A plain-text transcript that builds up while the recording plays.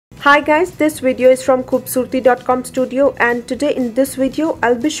Hi guys, this video is from KhoobSurati.com studio, and today in this video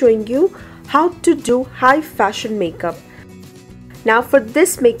I'll be showing you how to do high fashion makeup. Now for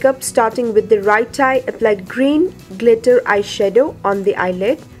this makeup, starting with the right eye, apply green glitter eyeshadow on the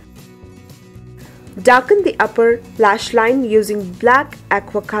eyelid. Darken the upper lash line using black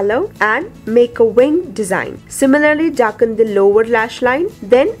aqua color and make a wing design. Similarly, darken the lower lash line,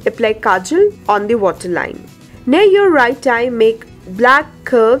 then apply kajal on the waterline. Near your right eye, make black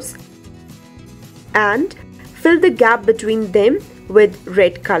curves and fill the gap between them with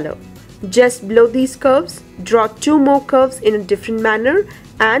red color. Just below these curves, draw two more curves in a different manner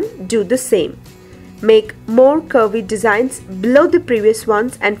and do the same. Make more curvy designs below the previous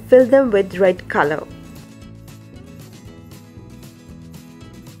ones and fill them with red color.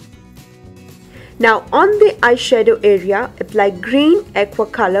 Now on the eyeshadow area, apply green aqua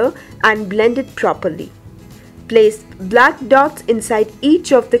color and blend it properly. Place black dots inside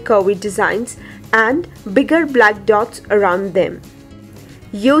each of the curvy designs and bigger black dots around them.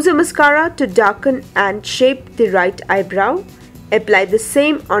 Use a mascara to darken and shape the right eyebrow. Apply the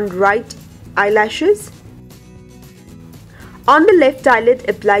same on right eyelashes. On the left eyelid,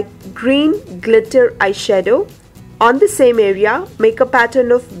 apply green glitter eyeshadow. On the same area, make a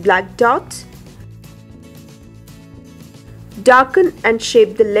pattern of black dots. Darken and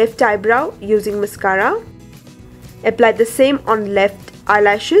shape the left eyebrow using mascara. Apply the same on left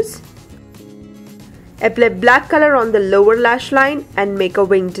eyelashes. Apply black color on the lower lash line and make a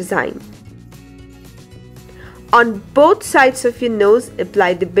wing design. On both sides of your nose,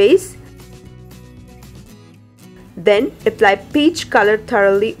 apply the base. Then apply peach color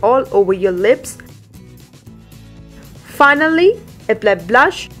thoroughly all over your lips. Finally, apply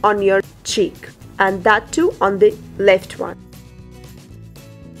blush on your cheek, and that too on the left one.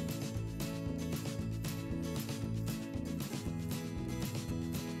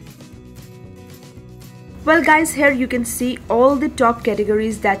 Well guys, here you can see all the top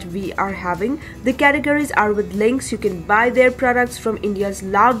categories that we are having. The categories are with links. You can buy their products from India's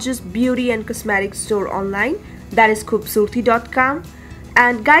largest beauty and cosmetic store online, that is KhoobSurati.com.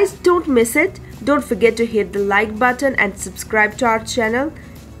 And guys, don't miss it. Don't forget to hit the like button and subscribe to our channel.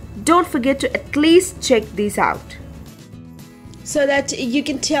 Don't forget to at least check these out, so that you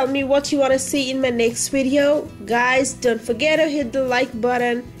can tell me what you want to see in my next video. Guys, don't forget to hit the like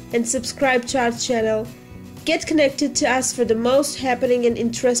button and subscribe to our channel. Get connected to us for the most happening and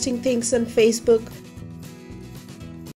interesting things on Facebook.